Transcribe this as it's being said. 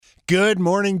Good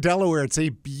morning, Delaware. It's a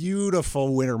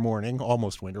beautiful winter morning,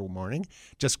 almost winter morning.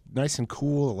 Just nice and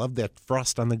cool. I love that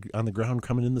frost on the ground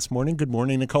coming in this morning. Good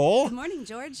morning, Nicole. Good morning,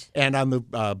 George. And on the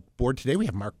board today, we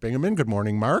have Mark Bingaman. Good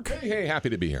morning, Mark. Hey, happy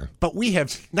to be here. But we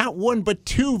have not one, but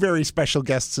two very special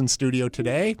guests in studio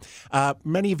today.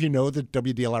 Many of you know that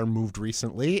WDLR moved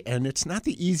recently, and it's not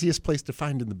the easiest place to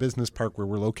find in the business park where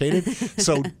we're located.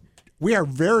 So we are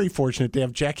very fortunate to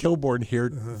have Jack Hilborn here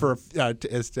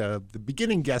as the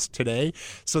beginning guest today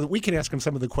so that we can ask him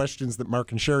some of the questions that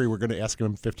Mark and Sherry were going to ask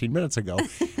him 15 minutes ago.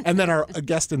 And then our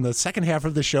guest in the second half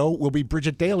of the show will be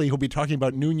Bridget Daly, who'll be talking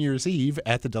about New Year's Eve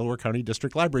at the Delaware County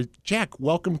District Library. Jack,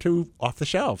 welcome to Off the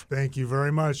Shelf. Thank you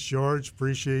very much, George.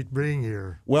 Appreciate being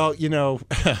here. Well, you know,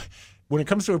 when it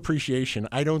comes to appreciation,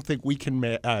 I don't think we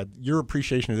can your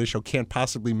appreciation of this show can't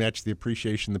possibly match the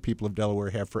appreciation the people of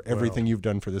Delaware have for everything you've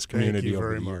done for this community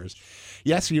over the years.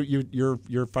 Yes,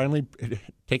 you're finally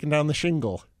taking down the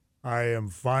shingle. I am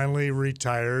finally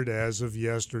retired as of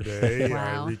yesterday.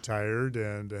 Wow. I retired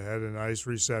and had a nice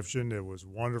reception. It was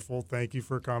wonderful. Thank you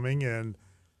for coming. And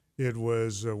it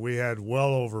was we had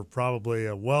well over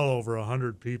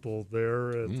 100 people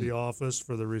there at the office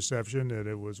for the reception, and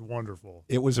it was wonderful.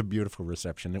 It was a beautiful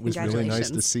reception. It was really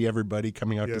nice to see everybody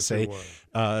coming out to say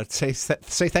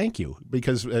thank you,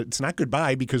 because it's not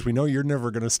goodbye, because we know you're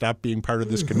never going to stop being part of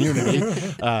this community.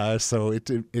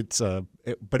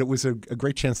 But it was a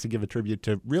great chance to give a tribute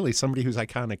to really somebody who's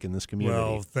iconic in this community.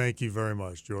 Well, thank you very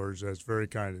much, George. That's very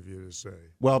kind of you to say.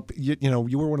 Well,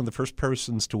 you were one of the first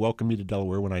persons to welcome me to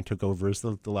Delaware when I took over as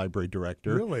the library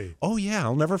director. Really? Oh yeah,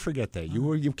 I'll never forget that.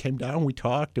 You came down, we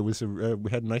talked. It was we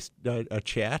had a nice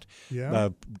chat. Yeah.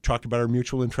 Talked about our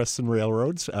mutual interests in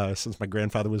railroads, since my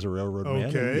grandfather was a railroad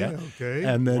man. Okay.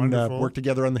 And then Wonderful. worked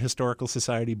together on the Historical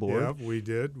Society board. Yeah, we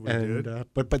did.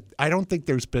 But I don't think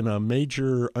there's been a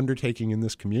major undertaking in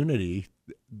this community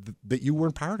that you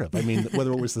weren't part of. I mean,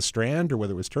 whether it was the Strand or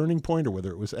whether it was Turning Point or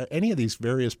whether it was any of these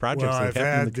various projects that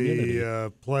happened in the community. I've had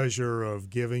the pleasure of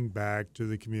giving back to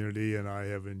the community, and I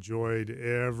have enjoyed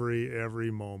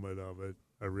every moment of it.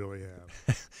 I really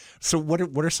have. So what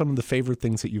are some of the favorite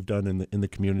things that you've done in the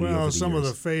community over the years? Some of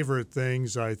the favorite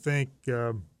things, I think,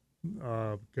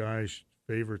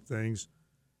 favorite things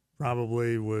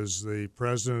probably was the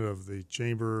president of the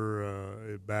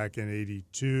chamber back in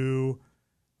 '82.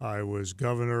 I was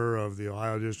governor of the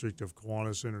Ohio District of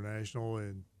Kiwanis International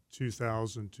in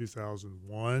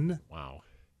 2001. Wow.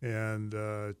 And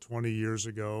 20 years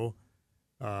ago,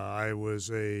 I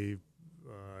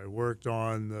worked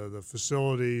on the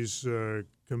facilities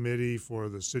committee for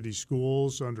the city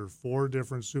schools under 4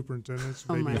 different superintendents,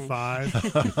 maybe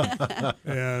 5.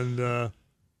 And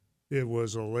it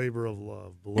was a labor of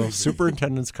love. Well,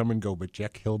 superintendents come and go, but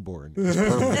Jack Hilborn is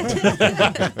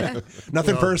perfect.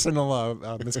 Nothing personal,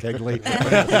 Ms. Kegley.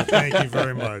 Thank you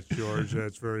very much, George.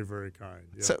 That's very, very kind.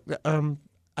 Yeah. So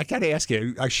I got to ask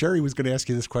you, Sherry was going to ask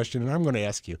you this question, and I'm going to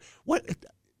ask you, what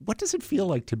does it feel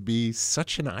like to be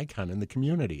such an icon in the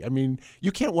community? I mean,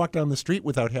 you can't walk down the street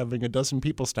without having a dozen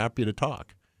people stop you to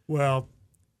talk. Well,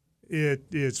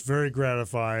 it's very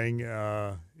gratifying.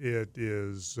 It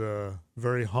is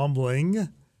very humbling,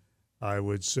 I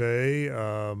would say,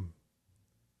 to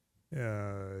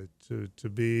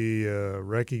be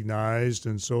recognized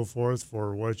and so forth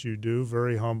for what you do.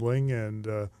 Very humbling, and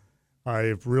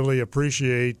I really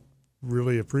appreciate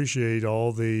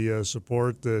all the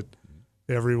support that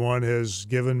everyone has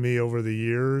given me over the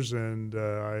years, and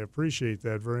I appreciate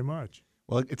that very much.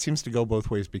 Well, it seems to go both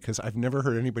ways, because I've never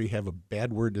heard anybody have a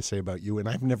bad word to say about you, and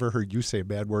I've never heard you say a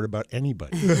bad word about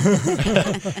anybody.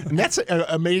 And that's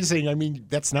amazing. I mean,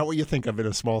 that's not what you think of in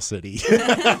a small city.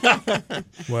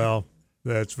 Well,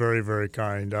 that's very, very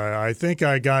kind. I think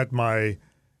I got I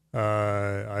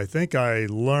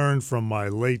learned from my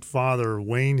late father,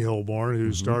 Wayne Hilborn,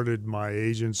 who started my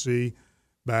agency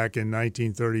back in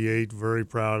 1938. Very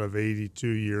proud of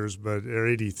 83 years,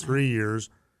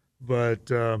 but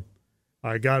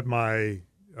I got my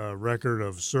record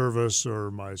of service,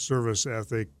 or my service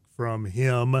ethic, from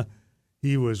him.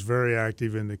 He was very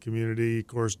active in the community. Of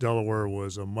course, Delaware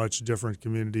was a much different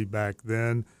community back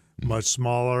then, much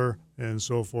smaller and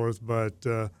so forth. But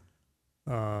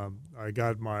I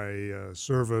got my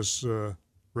service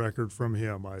record from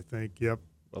him, I think. Yep.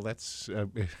 Well, that's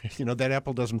that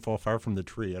apple doesn't fall far from the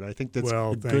tree, and I think that's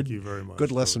thank you very much.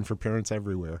 Good lesson for parents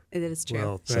everywhere. It is true.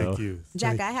 Well, thank you,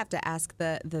 Jack. I have to ask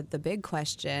the big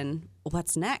question: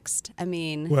 what's next? I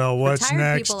mean, what's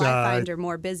retired next? People I find are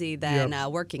more busy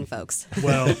than working folks.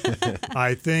 Well,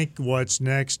 I think what's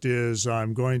next is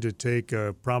I'm going to take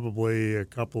probably a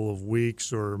couple of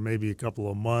weeks or maybe a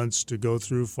couple of months to go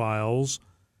through files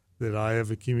that I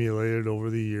have accumulated over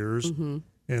the years.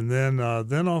 And then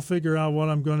I'll figure out what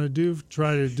I'm going to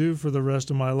try to do for the rest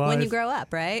of my life. When you grow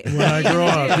up, right? When I grow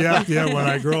up, yeah. When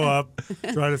I grow up,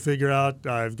 try to figure out.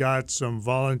 I've got some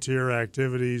volunteer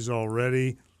activities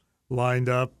already lined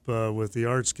up with the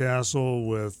Arts Castle,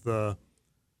 with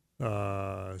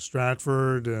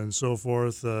Stratford and so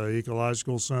forth,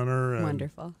 Ecological Center, and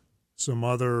Wonderful. some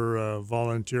other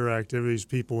volunteer activities,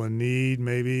 people in need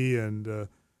maybe, and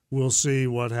we'll see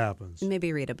what happens.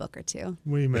 Maybe read a book or two.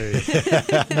 We may.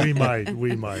 we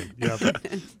might. Yep.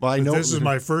 Well, I know This is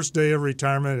my first day of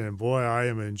retirement, and boy, I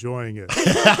am enjoying it.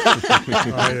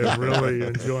 I am really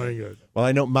enjoying it. Well,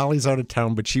 I know Molly's out of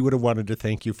town, but she would have wanted to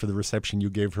thank you for the reception you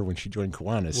gave her when she joined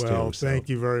Kiwanis, Well, too. So. thank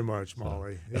you very much,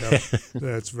 Molly. Yep.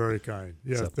 That's very kind.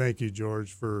 Yeah, So- thank you,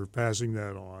 George, for passing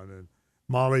that on. And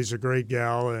Molly's a great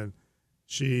gal, and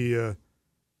she's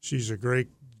a great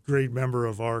member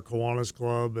of our Kiwanis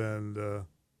Club, and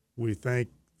we thank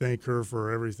her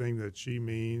for everything that she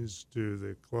means to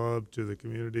the club, to the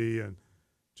community, and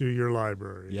to your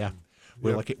library. Yeah.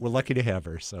 We're lucky to have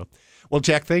her. So, well,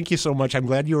 Jack, thank you so much. I'm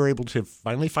glad you were able to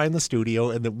finally find the studio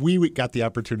and that we got the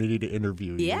opportunity to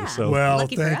interview you. Yeah. So, Well,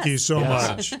 Lucky for thank you us. so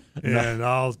Yes. much. And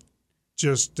I'll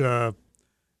just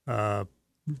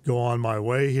go on my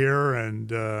way here,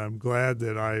 and I'm glad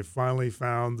that I finally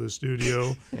found the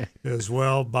studio as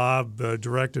well. Bob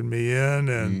directed me in,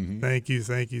 and thank you.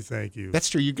 that's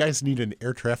true. You guys need an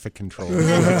air traffic control.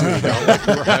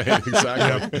 Right,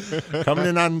 exactly. Coming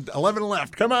in on 11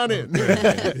 left. Come on in.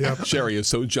 Yep. Sherry is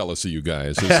so jealous of you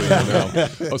guys. Just so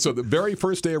you know. Oh, so the very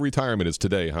first day of retirement is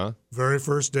today, huh? Very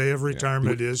first day of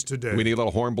retirement is today. We need a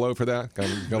little horn blow for that. Got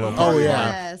a little Oh, party?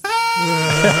 yeah. Yes.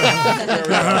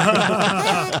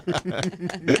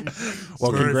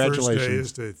 Well, Very congratulations. First day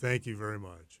is today. Thank you very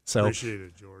much. So- Appreciate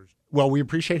it, George. Well, we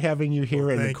appreciate having you here,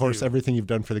 Well, and of thank course, you. everything you've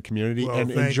done for the community. Well, and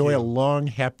thank enjoy you. a long,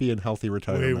 happy, and healthy We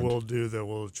retirement. will do that.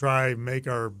 We'll try make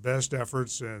our best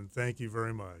efforts, and thank you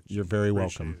very much. You're very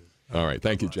Appreciate welcome. it. All right.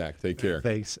 Thank you, Jack. Take care.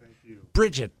 Thanks, you.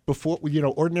 Bridget. Before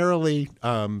ordinarily,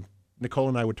 Nicole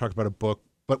and I would talk about a book,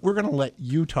 but we're going to let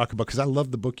you talk about, because I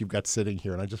love the book you've got sitting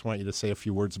here, and I just want you to say a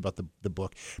few words about the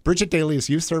book. Bridget Daly is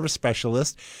youth service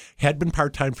specialist, had been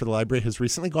part-time for the library, has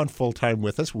recently gone full-time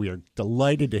with us. We are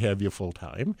delighted to have you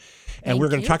full-time. And we're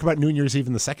going to talk about New Year's Eve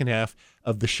in the second half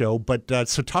of the show. But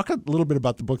so talk a little bit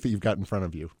about the book that you've got in front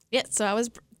of you. Yeah, so I was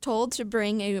told to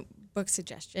bring a book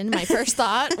suggestion. My first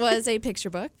thought was a picture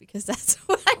book, because that's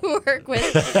what I work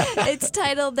with. It's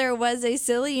titled "There Was a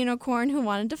Silly Unicorn Who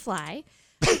Wanted to Fly."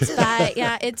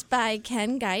 It's by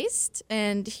Ken Geist,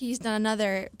 and he's done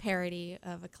another parody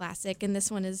of a classic, and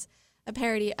this one is a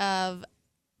parody of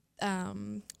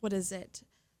what is it?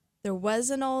 There was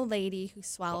an old lady who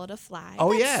swallowed a fly.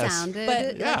 Oh, yes. Sounded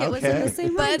But- like it was in the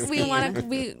same But rhyme we scheme. want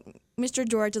to, Mr.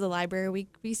 George of the library,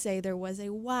 we say there was a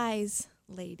wise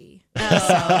lady.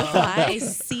 A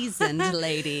seasoned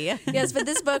lady. Yes, but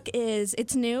this book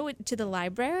it's new to the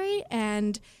library,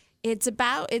 and it's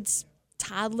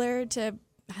toddler to,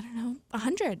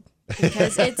 100,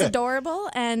 because it's adorable,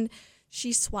 and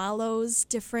she swallows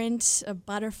different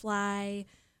butterfly,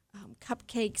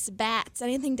 cupcakes, bats,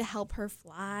 anything to help her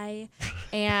fly,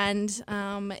 and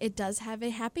it does have a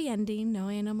happy ending. No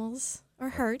animals are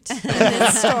hurt in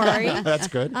this story. That's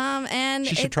good. And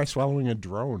She should try swallowing a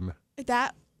drone.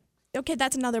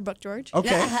 that's another book, George.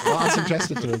 Okay, well, I'll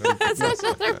suggest it to her. That's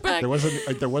another book.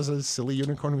 There was a silly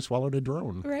unicorn who swallowed a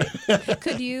drone. Right.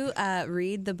 Could you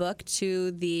read the book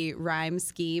to the rhyme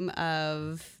scheme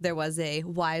of "There was a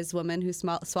wise woman who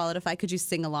swallowed a fly"? Could you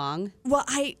sing along? Well,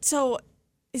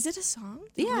 is it a song?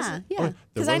 Yeah. Or, there 'Cause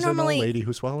was I an normally- old lady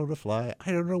who swallowed a fly.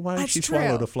 I don't know why That's she true.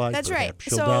 swallowed a fly. That's right. Perhaps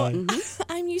she'll So die.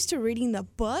 I'm used to reading the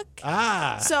book.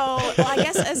 Ah. So I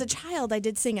guess as a child I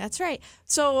did sing it. That's right.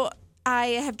 So I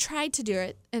have tried to do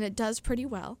it, and it does pretty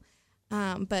well.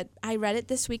 But I read it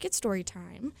this week at story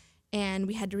time, and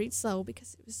we had to read slow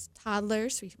because it was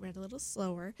toddlers. So we read a little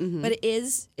slower. But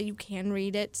you can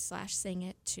read it / sing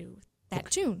it to that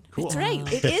tune. Cool. It's right.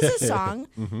 It is a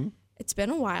song. It's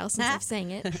been a while since I've sang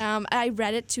it. I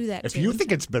read it to that If tune. you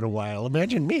think it's been a while,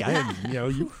 imagine me.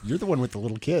 You're the one with the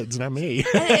little kids, not me.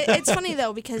 And it's funny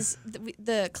though, because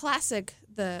the classic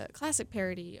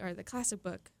parody, or the classic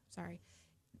book, sorry,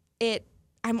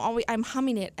 I'm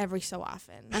humming it every so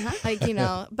often,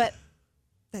 but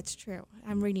that's true.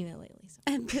 I'm reading it lately.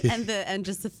 So. And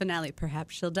just the finale.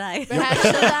 Perhaps she'll die. Perhaps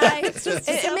she'll die. It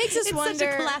makes us it's wonder.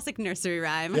 Such a classic nursery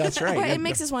rhyme. That's right. Well, Yeah. it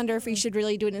makes us wonder if we should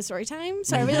really do it in story time.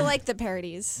 So I really like the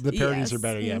parodies. The parodies Yes. are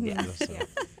better, yeah. Yeah. So.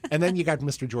 And then you got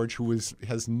Mr. George, who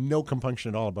has no compunction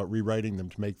at all about rewriting them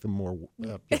to make them more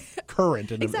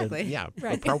current and Exactly.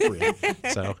 appropriate.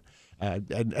 So,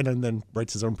 and then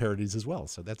writes his own parodies as well.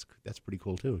 So that's pretty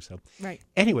cool too. So Right.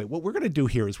 anyway, what we're going to do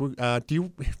here is do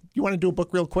you want to do a book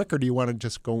real quick, or do you want to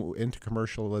just go into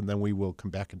commercial and then we will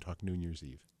come back and talk New Year's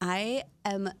Eve? I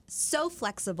am so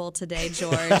flexible today,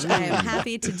 George. I am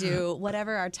happy to do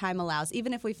whatever our time allows.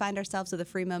 Even if we find ourselves with a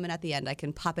free moment at the end, I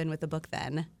can pop in with a book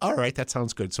then. All right, that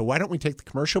sounds good. So why don't we take the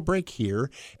commercial break here,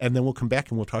 and then we'll come back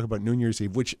and we'll talk about New Year's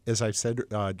Eve, which, as I've said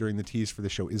during the tease for the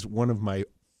show, is one of my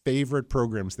favorite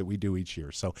programs that we do each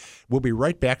year. So we'll be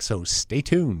right back, so stay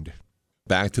tuned.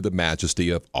 Back to the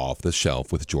majesty of Off the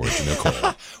Shelf with George and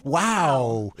Nicole.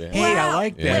 Wow. Yeah. Hey, I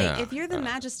like that. Yeah. Wait, if you're the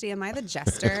majesty, am I the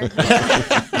jester?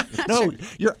 No,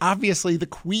 you're obviously the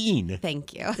queen.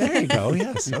 Thank you. There you go.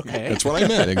 Yes. Okay. That's what I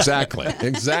meant.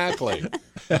 Exactly.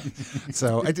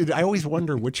 So I always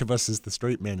wonder which of us is the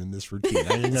straight man in this routine.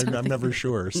 I'm never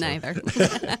sure. So. Neither.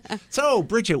 So,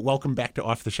 Bridget, welcome back to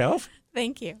Off the Shelf.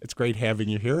 Thank you. It's great having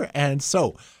you here. And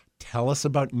so, tell us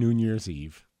about New Year's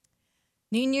Eve.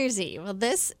 New Year's Eve. Well,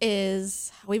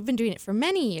 we've been doing it for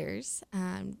many years,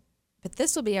 but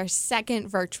this will be our second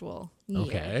virtual year.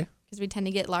 Okay. Because we tend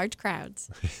to get large crowds.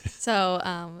 So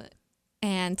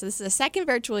this is the second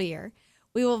virtual year.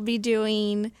 We will be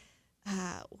doing,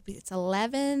 it's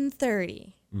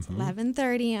 11:30. It's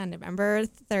 11:30 on November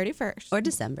 31st. Or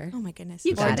December. Oh, my goodness.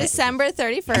 You got Or it. December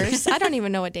 31st. I don't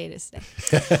even know what date it is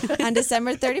today. On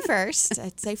December 31st,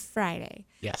 it's a Friday.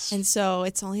 Yes. And so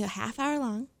it's only a half hour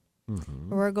long.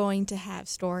 We're going to have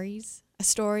songs,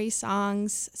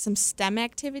 some STEM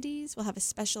activities. We'll have a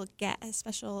special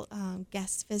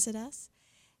guest visit us.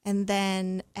 And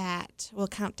then we'll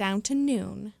count down to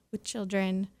noon with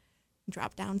children,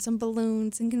 drop down some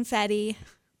balloons and confetti.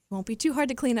 Won't be too hard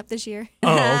to clean up this year.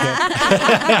 Oh,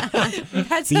 okay.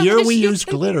 The year we used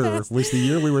glitter was the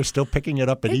year we were still picking it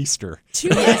up at Easter.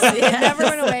 It never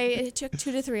went away. It took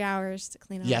 2 to 3 hours to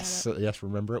clean all Yes, that up. yes,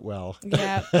 remember it well.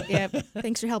 Yep.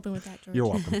 Thanks for helping with that, George. You're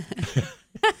welcome.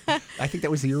 I think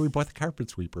that was the year we bought the carpet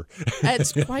sweeper.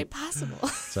 It's quite possible.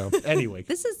 So anyway,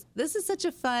 This is such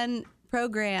a fun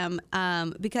program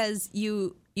because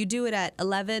you do it at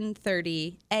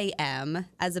 11:30 a.m.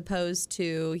 as opposed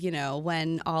to,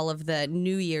 when all of the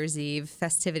New Year's Eve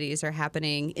festivities are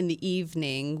happening in the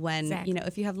evening when, Exactly.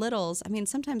 if you have littles, I mean,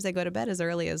 sometimes they go to bed as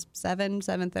early as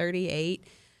 7:30, 8.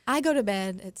 I go to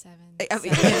bed at 7. I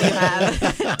mean, if you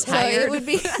have So tired. it would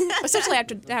be, especially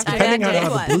after that depending on day.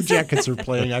 how the Blue Jackets are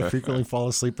playing, I frequently fall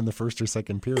asleep in the first or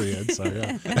second period. So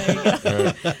yeah.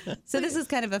 So this is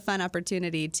kind of a fun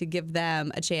opportunity to give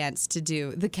them a chance to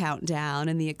do the countdown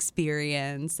and the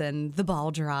experience and the ball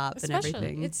drop and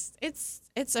everything.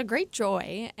 It's a great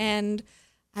joy, and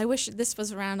I wish this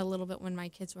was around a little bit when my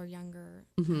kids were younger.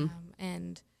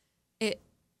 And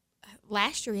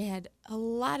last year we had a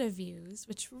lot of views,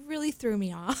 which really threw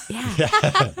me off. Yeah.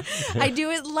 I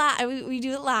do it live. We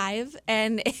do it live,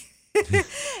 and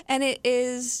and it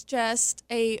is just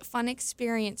a fun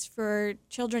experience for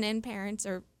children and parents,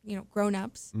 or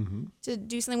grown-ups, to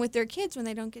do something with their kids when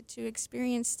they don't get to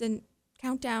experience the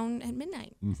countdown at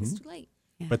midnight. It's too late.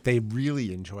 But they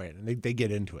really enjoy it, and they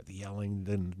get into it. The yelling,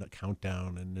 then the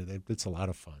countdown, and it's a lot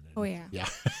of fun. And, Oh, yeah. Yeah.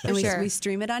 And sure. we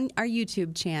stream it on our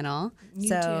YouTube channel.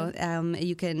 So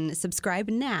you can subscribe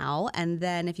now. And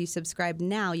then if you subscribe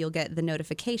now, you'll get the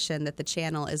notification that the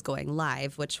channel is going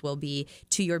live, which will be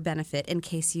to your benefit in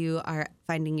case you are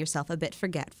finding yourself a bit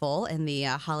forgetful in the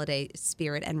holiday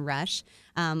spirit and rush.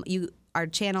 Our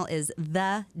channel is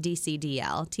the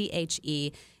DCDL,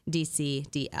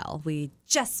 THEDCDL. We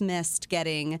just missed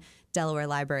getting Delaware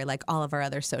Library like all of our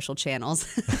other social channels.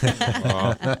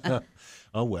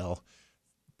 Oh, well.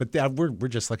 But we're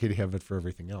just lucky to have it for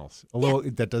everything else. Although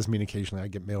that does mean occasionally I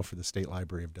get mail for the State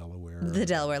Library of Delaware. The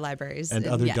Delaware Libraries. And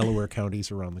other Delaware counties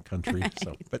around the country.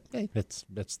 So, but hey,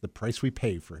 that's the price we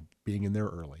pay for being in there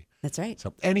early. That's right.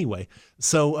 So anyway,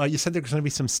 you said there's going to be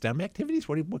some STEM activities.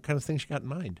 What kind of things you got in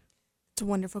mind? It's a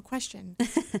wonderful question.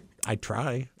 I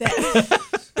try.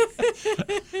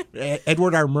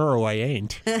 Edward R. Murrow, I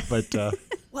ain't. But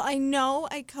Well, I know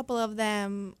a couple of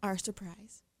them are a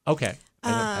surprise. okay,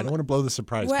 I don't want to blow the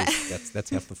surprise. 'Cause that's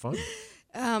half the fun.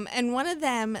 And one of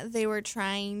them, they were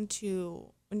trying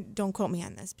to, don't quote me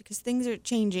on this because things are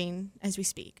changing as we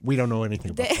speak. We don't know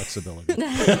anything about flexibility.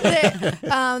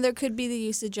 There could be the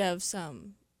usage of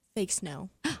some fake snow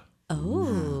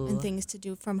and things to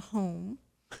do from home.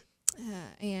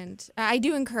 And I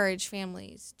do encourage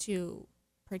families to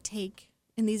partake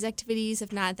in these activities,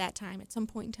 if not at that time, at some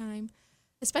point in time,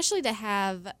 especially to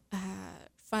have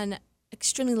fun,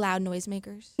 extremely loud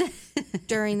noisemakers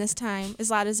during this time, as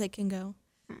loud as they can go.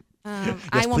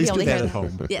 I won't be please able do to that hear at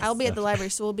them. home. Yes. I'll be at the library,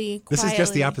 so we'll be This is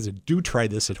just the quietly- opposite. Do try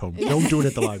this at home. Don't do it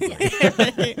at the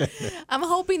library. I'm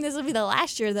hoping this will be the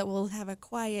last year that we'll have a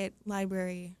quiet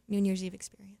library New Year's Eve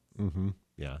experience.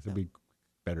 Yeah, it'd be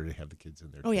better to have the kids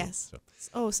in there. Oh, too, yes.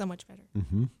 So. So much better.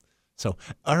 So,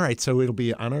 all right. So it'll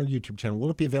be on our YouTube channel.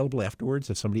 Will it be available afterwards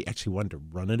if somebody actually wanted to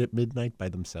run it at midnight by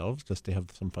themselves just to have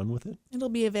some fun with it? It'll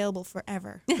be available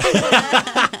forever.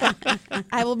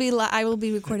 I will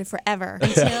be recorded forever.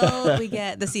 Until we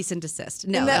get the cease and desist.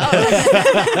 No.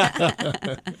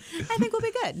 I I think we'll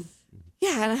be good.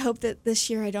 Yeah, and I hope that this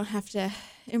year I don't have to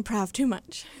improv too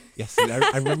much. Yes,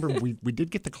 I remember we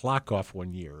did get the clock off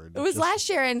one year. And It was last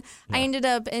year, and I ended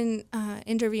up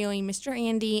interviewing Mr.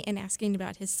 Andy and asking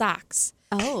about his socks.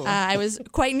 Oh. I was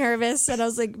quite nervous, and I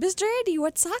was like, Mr. Andy,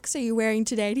 what socks are you wearing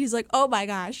today? And he's like, oh my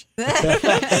gosh.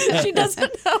 She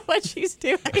doesn't know what she's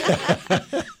doing.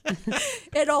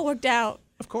 It all worked out.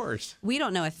 Of course. We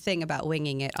don't know a thing about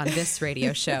winging it on this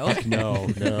radio show. No.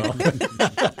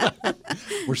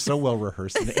 We're so well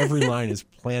rehearsed, and every line is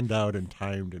planned out and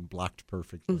timed and blocked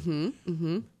perfectly.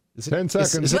 Is it, 10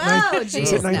 seconds. Is it Whoa,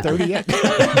 9:30 yet?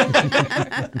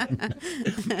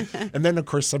 And then, of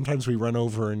course, sometimes we run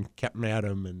over and Captain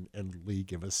Adam and Lee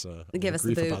give us Give us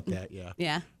the grief boot. about that. Yeah.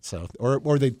 Yeah. So,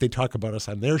 or they talk about us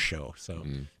on their show. So,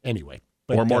 anyway.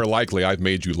 But, Or more likely, I've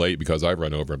made you late because I've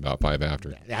run over about 5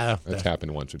 after. yeah, That's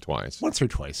happened once or twice. once or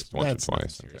twice. Once or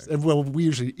twice. Okay. Well, we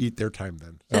usually eat their time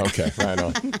then. Okay, right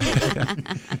on.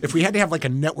 If we had to have like a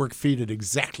network feed at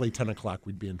exactly 10 o'clock,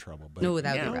 we'd be in trouble. But No,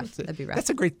 that would be rough. That'd be rough.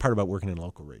 That's a great part about working in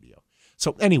local radio.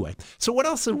 So anyway, so what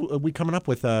else are we coming up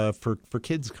with for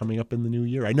kids coming up in the new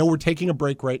year? I know we're taking a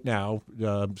break right now.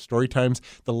 Story times.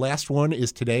 The last one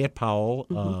is today at Powell.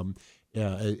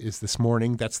 Is this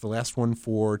morning. That's the last one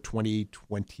for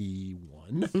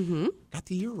 2021. Got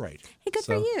the year right. Hey, good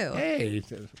for you. Hey,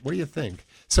 what do you think?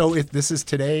 So this is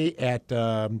today at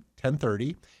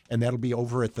 10:30, and that'll be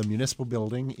over at the Municipal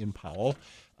Building in Powell.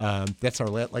 That's our,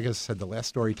 like I said, the last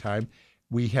story time.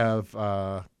 We have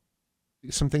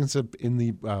some things in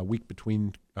the week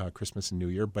between Christmas and New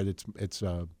Year, but it's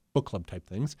book club type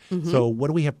things. So what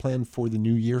do we have planned for the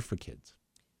new year for kids?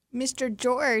 Mr.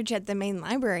 George at the main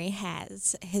library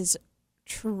has his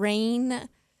train.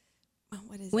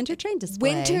 What is Winter it? train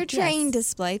display. Winter train Yes.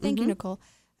 display. Thank you, Nicole.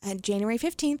 January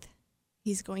 15th,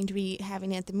 he's going to be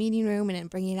having it at the meeting room and then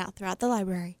bringing it out throughout the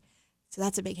library. So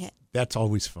that's a big hit. That's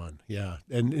always fun, yeah.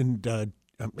 And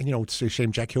it's a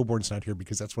shame Jack Hilborn's not here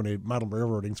because that's one of model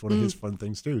railroading's one of his fun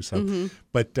things too. So,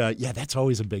 but yeah, that's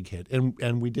always a big hit.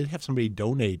 And we did have somebody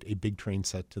donate a big train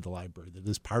set to the library that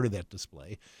is part of that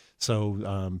display.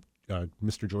 So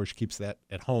Mr. George keeps that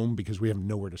at home because we have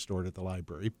nowhere to store it at the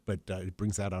library, but it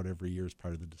brings that out every year as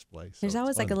part of the display. So There's it's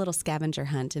always like fun. a little scavenger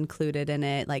hunt included in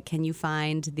it. Like, can you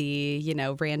find the,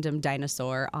 random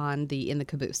dinosaur in the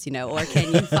caboose, or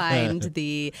can you find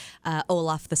the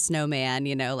Olaf the snowman,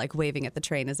 like waving at the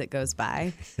train as it goes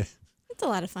by? It's a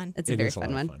lot of fun. It's a It very is a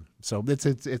lot fun of one. So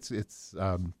it's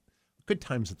good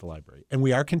times at the library. And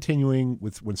we are continuing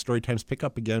with when story times pick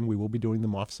up again, we will be doing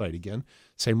them off-site again.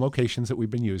 Same locations that we've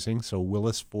been using. So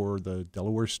Willis for the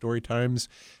Delaware story times,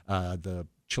 the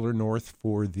Chiller North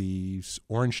for the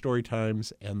Orange story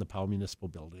times, and the Powell Municipal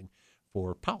Building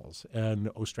for Powell's. And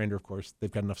Ostrander, of course,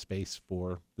 they've got enough space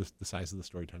for the size of the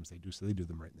story times they do, so they do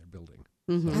them right in their building.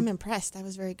 I'm impressed. That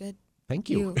was very good. Thank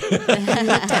you. You looked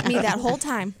at me that whole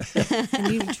time.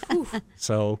 And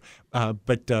So,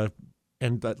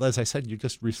 and as I said, you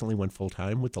just recently went full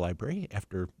time with the library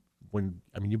after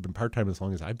you've been part time as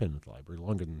long as I've been at the library,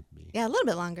 longer than me. yeah, a little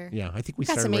bit longer. Yeah, I think we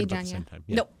Got started some right age about on the you. same time.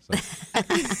 Yeah, Nope. so.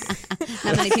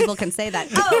 Not many people can say that.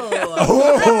 Oh,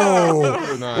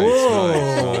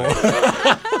 Nice.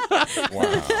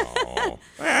 Wow.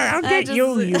 I'll get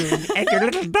you and your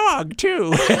little dog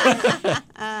too.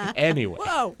 Anyway,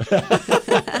 Whoa.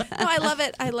 No, I love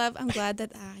it. I'm glad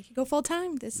that I can go full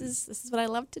time. This is what I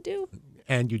love to do.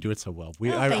 and you do it so well.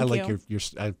 I thank like you.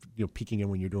 your peeking in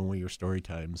when you're doing one of your story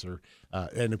times,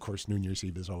 and of course New Year's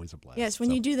Eve is always a blast. Yes, when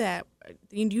so. you do that,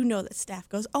 you know that staff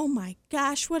goes, "Oh my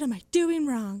gosh, what am I doing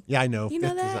wrong?" Yeah, I know. You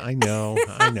know that? I know.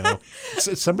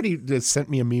 So somebody sent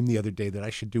me a meme the other day that I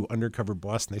should do Undercover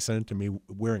Boss, and they sent it to me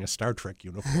wearing a Star Trek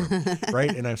uniform,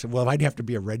 right? And I said, well, I'd have to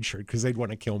be a red shirt because they'd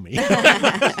want to kill me.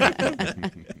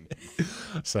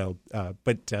 So,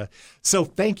 so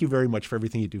thank you very much for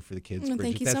everything you do for the kids, Well,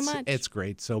 Bridget. thank you so much. It's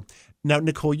great. So now,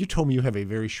 Nicole, you told me you have a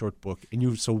very short book,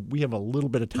 and so we have a little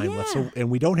bit of time left. So, and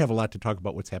we don't have a lot to talk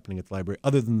about what's happening at the library,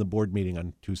 other than the board meeting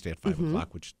on Tuesday at 5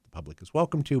 o'clock, which public is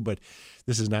welcome to, but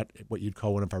this is not what you'd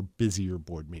call one of our busier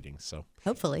board meetings. So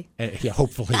Hopefully. yeah,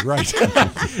 hopefully, right.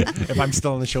 If I'm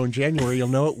still on the show in January, you'll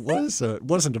know it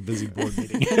wasn't a busy board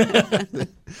meeting.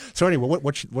 So anyway,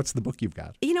 what's the book you've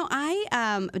got?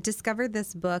 I discovered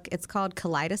this book. It's called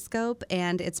Kaleidoscope,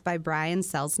 and it's by Brian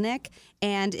Selznick.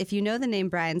 And if you know the name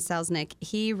Brian Selznick,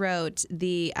 he wrote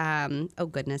the oh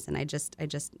goodness, and I just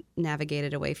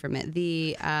navigated away from it.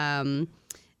 The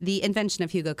Invention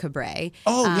of Hugo Cabret.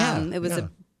 Oh yeah, it was a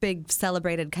big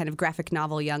celebrated kind of graphic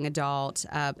novel, young adult,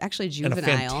 actually juvenile.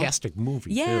 And a fantastic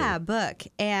movie. Yeah, too. book.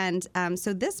 And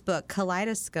so this book,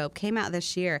 Kaleidoscope, came out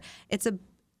this year.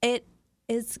 It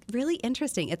is really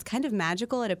interesting. It's kind of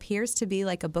magical. It appears to be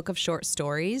like a book of short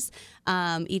stories.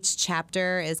 Each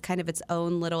chapter is kind of its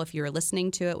own little, if you're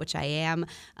listening to it, which I am,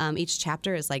 each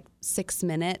chapter is like 6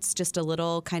 minutes, just a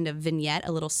little kind of vignette,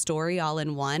 a little story all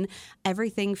in one.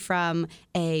 Everything from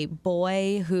a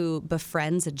boy who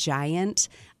befriends a giant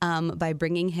by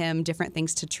bringing him different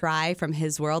things to try from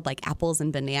his world, like apples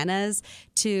and bananas,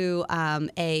 to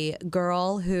a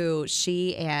girl who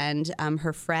she and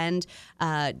her friend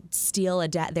steal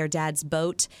their dad's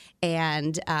boat,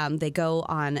 and they go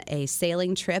on a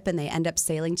sailing trip, and they end up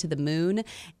sailing to the moon.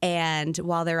 And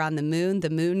while they're on the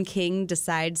Moon King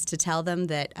decides to tell them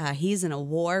that he's in a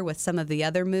war with some of the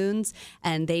other moons,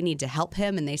 and they need to help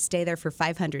him, and they stay there for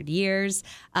 500 years.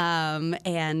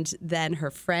 And then her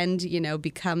friend,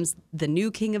 becomes the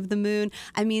new king of the moon.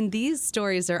 I mean, these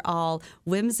stories are all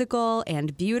whimsical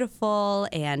and beautiful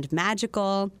and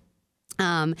magical.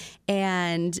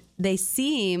 And they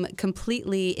seem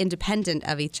completely independent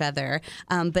of each other.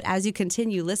 But as you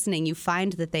continue listening, you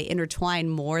find that they intertwine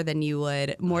more than you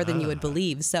would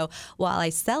believe. So while I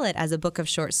sell it as a book of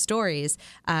short stories,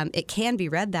 it can be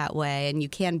read that way, and you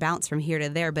can bounce from here to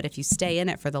there. But if you stay in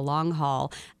it for the long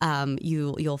haul,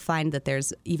 you'll find that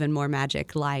there's even more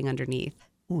magic lying underneath.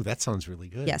 Ooh, that sounds really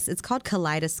good. Yes, it's called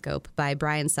Kaleidoscope by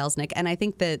Brian Selznick. And I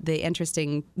think that the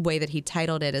interesting way that he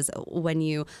titled it is when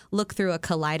you look through a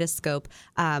kaleidoscope,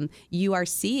 you are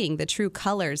seeing the true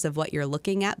colors of what you're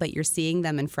looking at, but you're seeing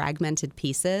them in fragmented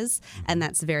pieces. Mm-hmm. And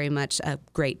that's very much a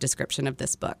great description of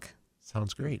this book.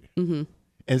 Sounds great. Mm-hmm.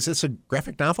 Is this a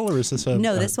graphic novel, or is this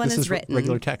No, this one is written.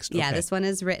 Regular text? Yeah, okay. This one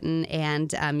is written,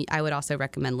 and I would also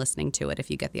recommend listening to it if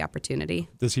you get the opportunity.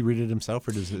 Does he read it himself,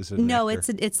 or is it No,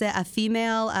 actor? it's a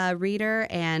female reader,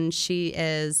 and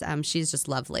she's just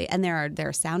lovely. And there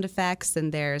are sound effects,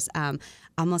 and there's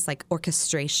almost like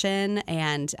orchestration,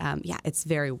 and it's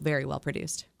very, very well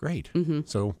produced. Great. Mm-hmm.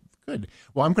 So good.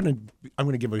 Well, I'm gonna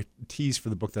give a tease for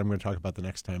the book that I'm going to talk about the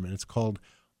next time, and it's called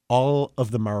All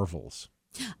of the Marvels.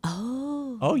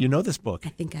 Oh, you know this book? I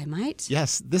think I might.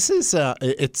 Yes, this is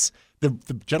it's the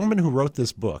gentleman who wrote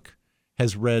this book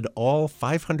has read all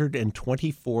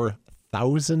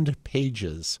 524,000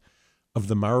 pages of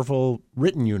the Marvel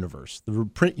written universe, the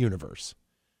print universe,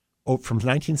 from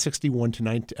 1961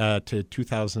 to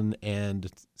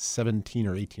 2017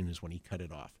 or 18 is when he cut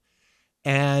it off.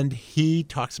 And he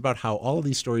talks about how all of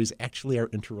these stories actually are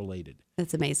interrelated.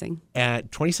 That's amazing.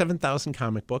 At 27,000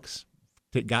 comic books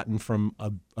gotten from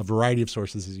a variety of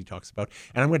sources, as he talks about.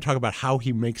 And I'm going to talk about how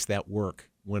he makes that work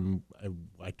when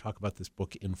I talk about this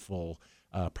book in full,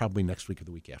 probably next week or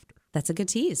the week after. That's a good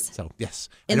tease. So, yes.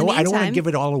 I don't want to give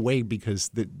it all away because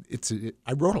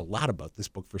I wrote a lot about this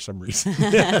book for some reason.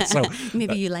 So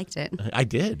maybe you liked it. I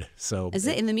did. So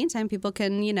in the meantime, people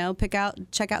can,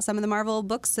 check out some of the Marvel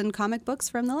books and comic books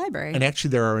from the library. And actually,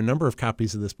 there are a number of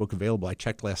copies of this book available. I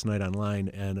checked last night online,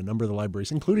 and a number of the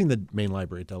libraries, including the main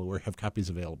library at Delaware, have copies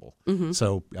available. Mm-hmm.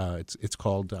 So it's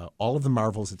called All of the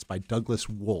Marvels. It's by Douglas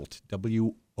Wolt,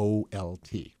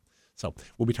 W-O-L-T. So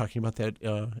we'll be talking about that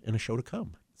in a show to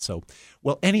come. So,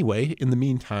 well, anyway, in the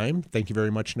meantime, thank you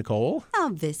very much, Nicole.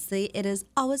 Obviously, it is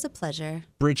always a pleasure.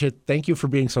 Bridget, thank you for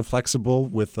being so flexible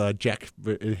with Jack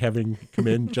having come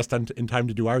in just in time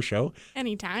to do our show.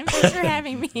 Anytime. Thanks for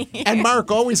having me. And Mark,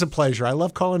 always a pleasure. I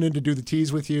love calling in to do the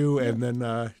tease with you, and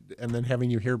then having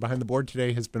you here behind the board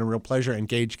today has been a real pleasure. And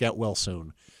Gage, get well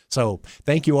soon. So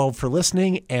thank you all for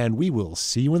listening, and we will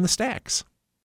see you in the stacks.